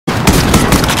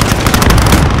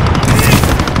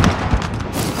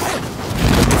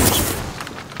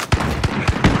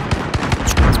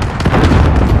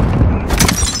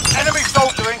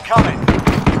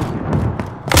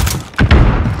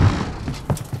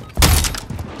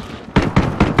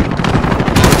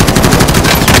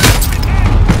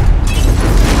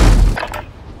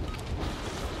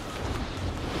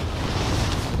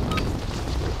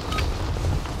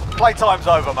Playtime's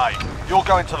over, mate. You're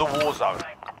going to the war zone.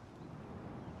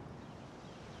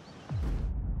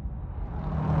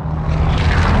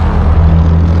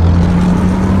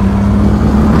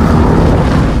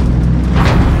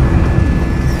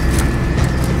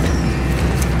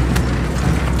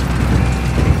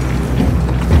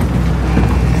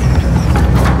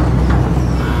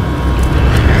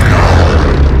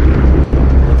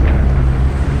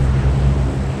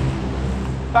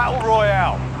 Battle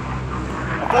Royale.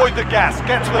 Avoid the gas.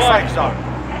 Get to the safe zone.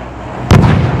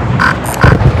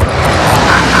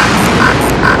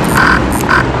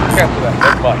 Cancel that.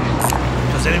 That's fine.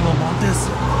 Does anyone want this?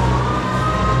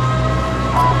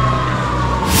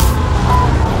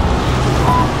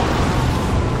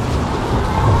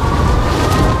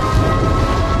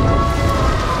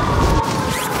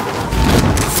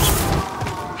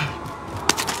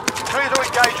 Clear to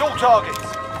engage all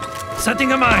targets.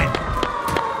 Setting a mine.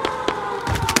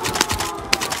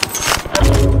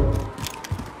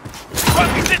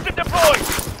 Rocket system deployed.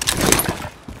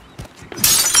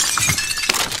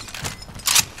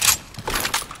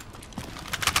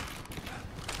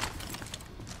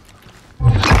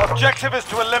 Objective is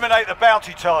to eliminate the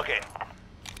bounty target.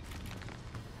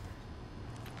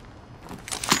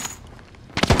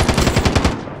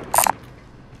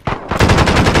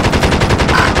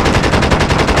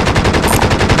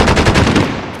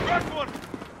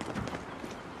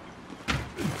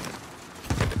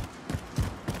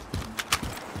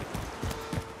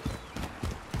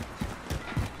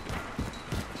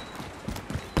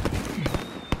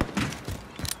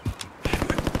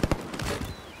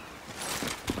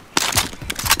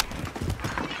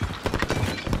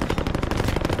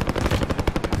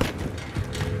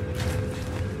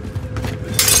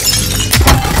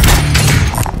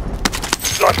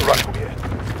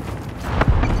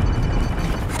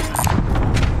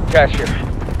 Cash here.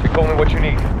 Take only what you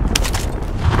need.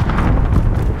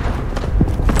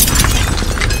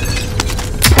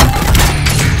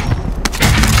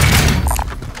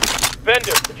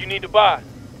 Vendor, if you need to buy.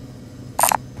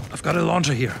 I've got a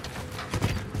launcher here.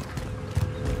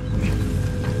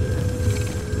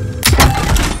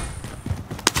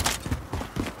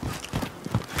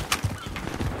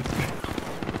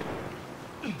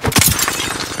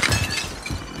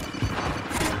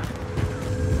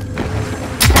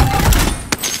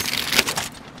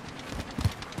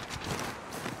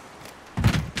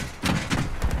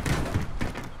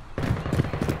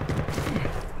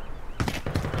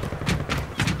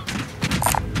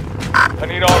 I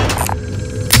need all.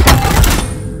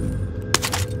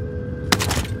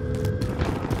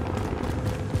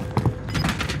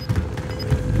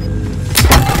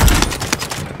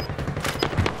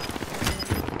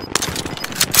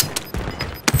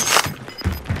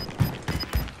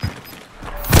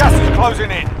 Gas is closing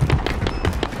in.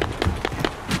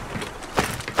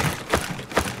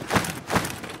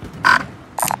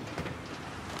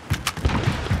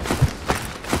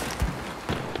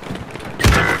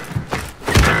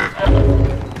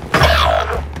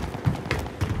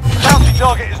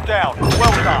 Target is down.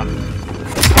 Well done.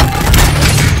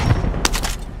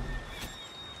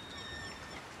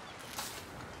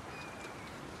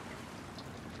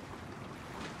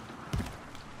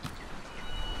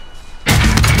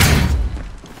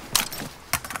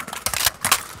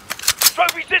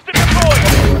 Trophy system deployed!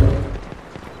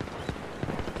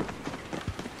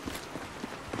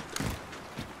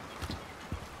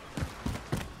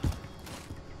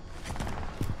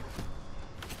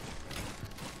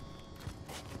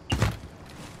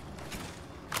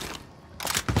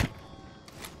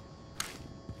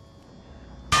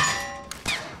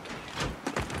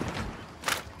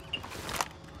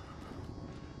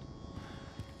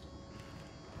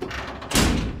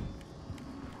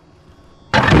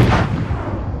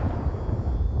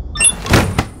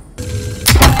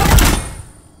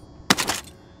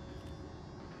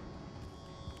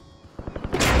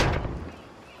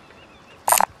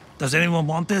 Does anyone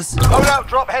want this? Loadout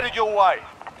drop headed your way.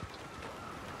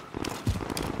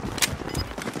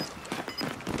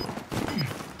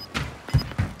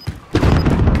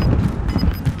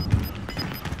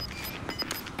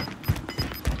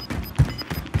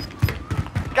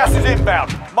 Gas is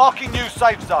inbound. Marking new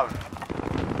safe zone.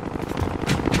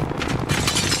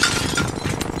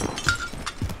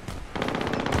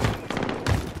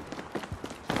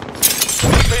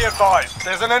 Be advised,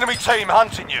 there's an enemy team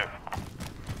hunting you.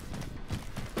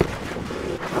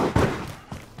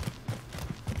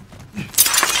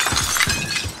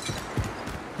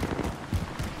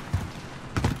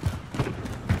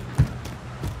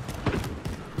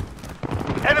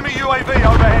 Enemy UAV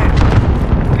overhead.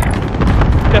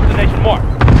 Destination marked.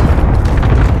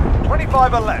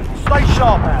 25 are left. Stay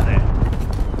sharp out there.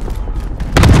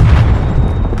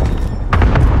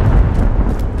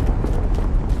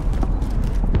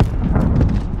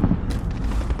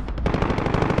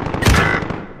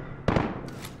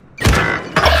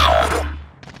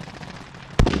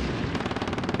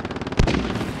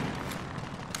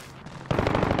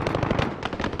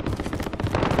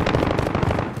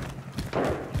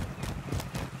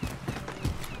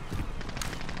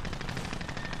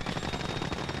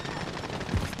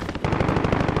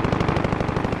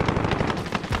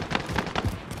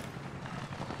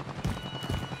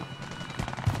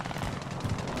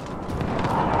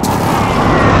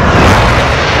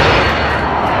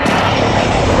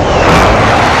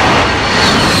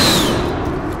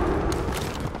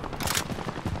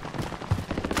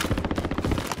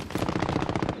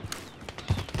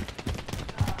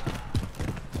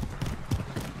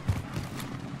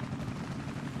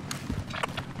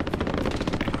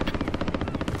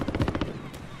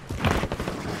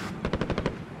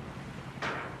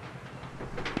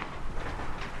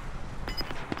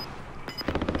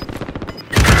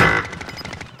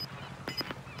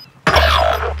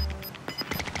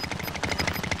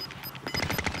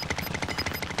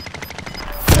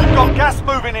 Got gas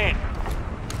moving in.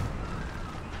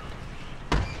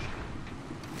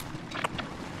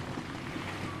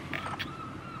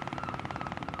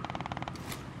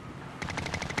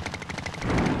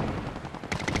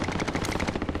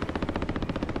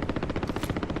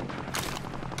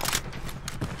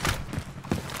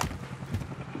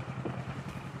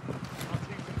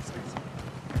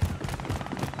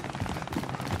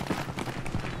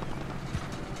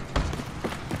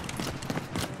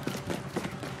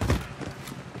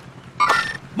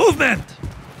 Movement!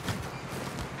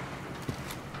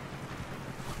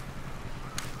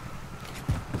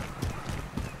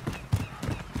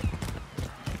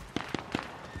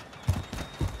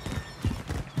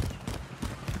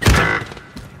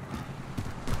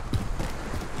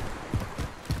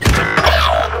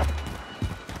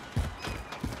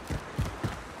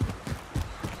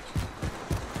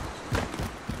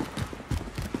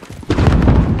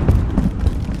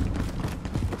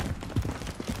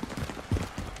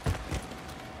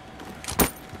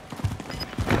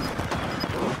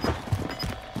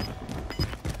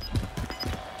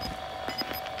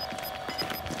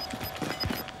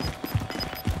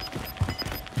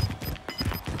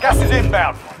 Gas is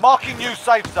inbound. Marking new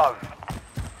safe zone.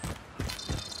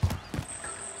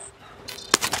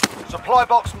 Supply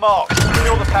box marked.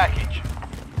 Secure the package.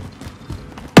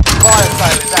 Fire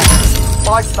sale is active.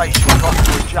 Buy station got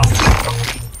to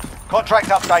adjust. Contract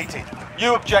updated.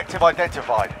 New objective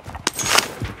identified.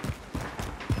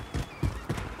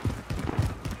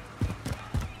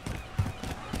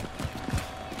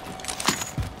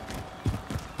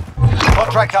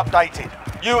 Contract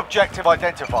updated. New objective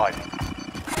identified.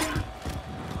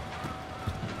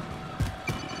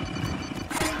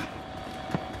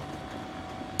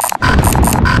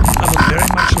 I would very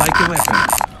much like a weapon.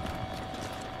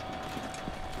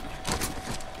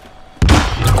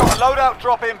 Got a loadout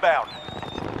drop inbound.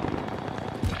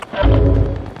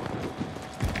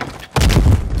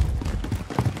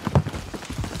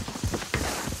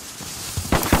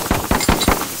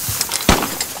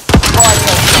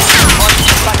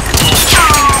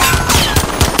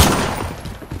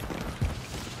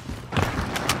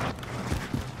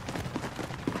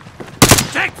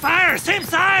 Take fire! Same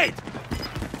side!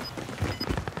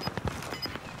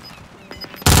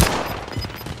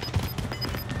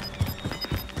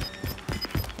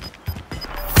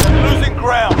 Losing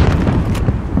ground.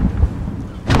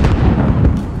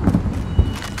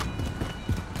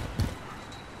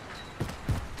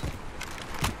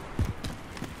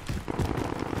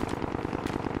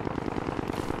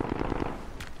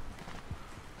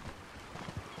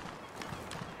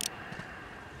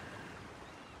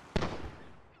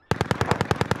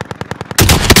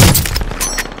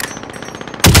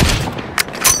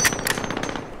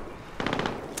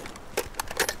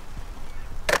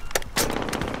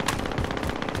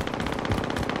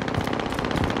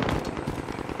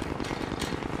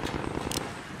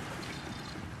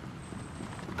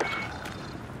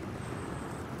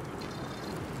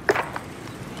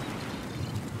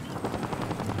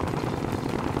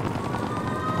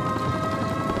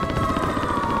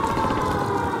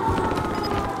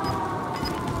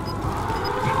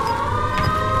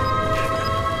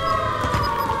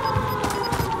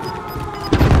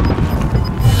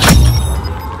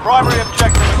 Primary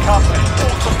objective accomplished.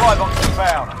 All supply boxes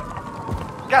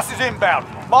found. Gas is inbound.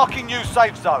 Marking new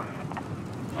safe zone.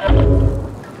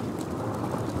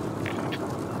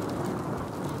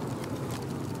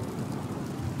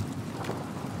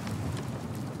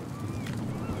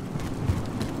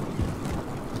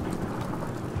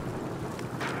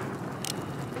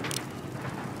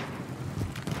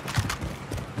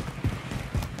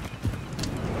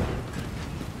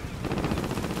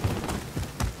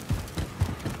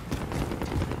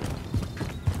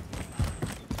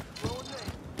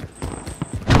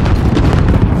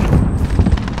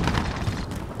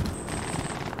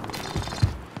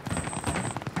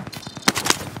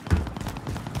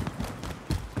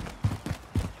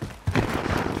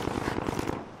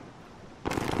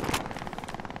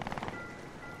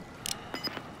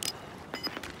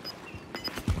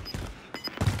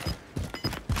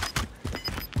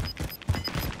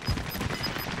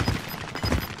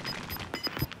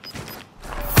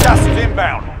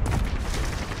 inbound.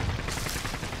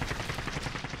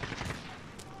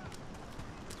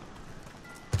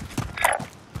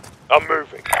 I'm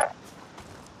moving.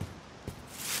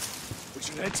 We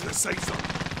should head to the safe zone.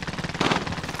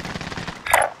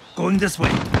 Going this way.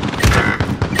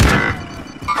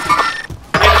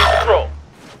 Enemy control.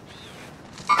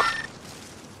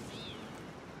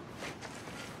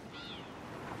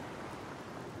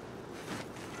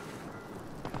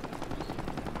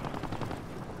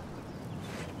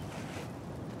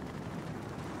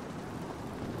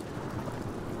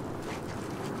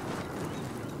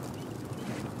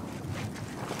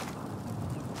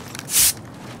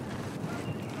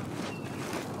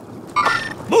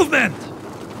 Movement!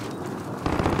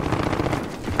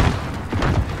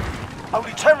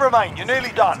 Only 10 remain. You're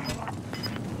nearly done.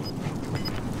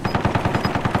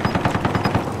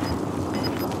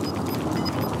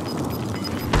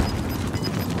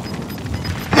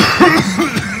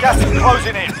 Gas is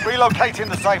closing in. Relocating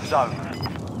the safe zone.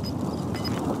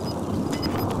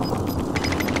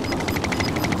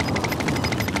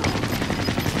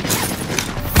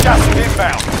 Gas is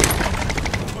inbound.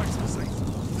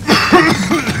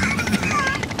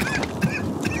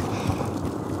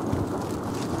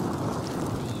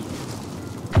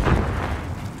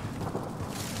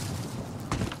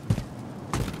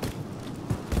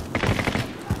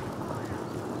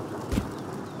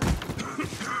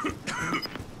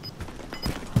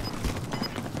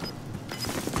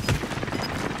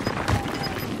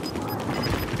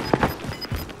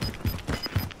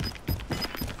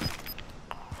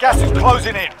 Gas is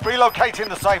closing in. Relocating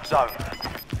the safe zone.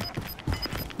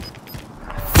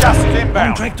 Gas is On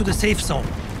inbound. track to the safe zone.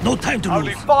 No time to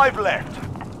Only lose. 5 left.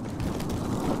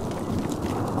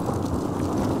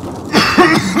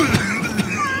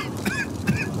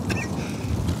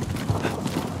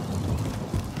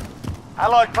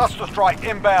 Allied cluster strike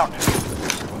inbound.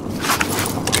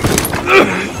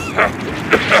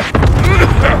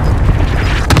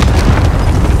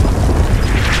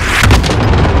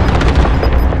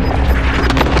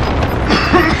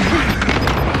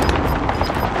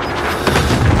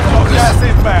 Gas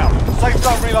inbound. Safe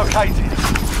zone relocated.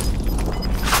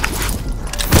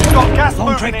 You've got gas On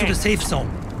moving track to in. the safe zone.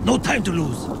 No time to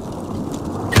lose.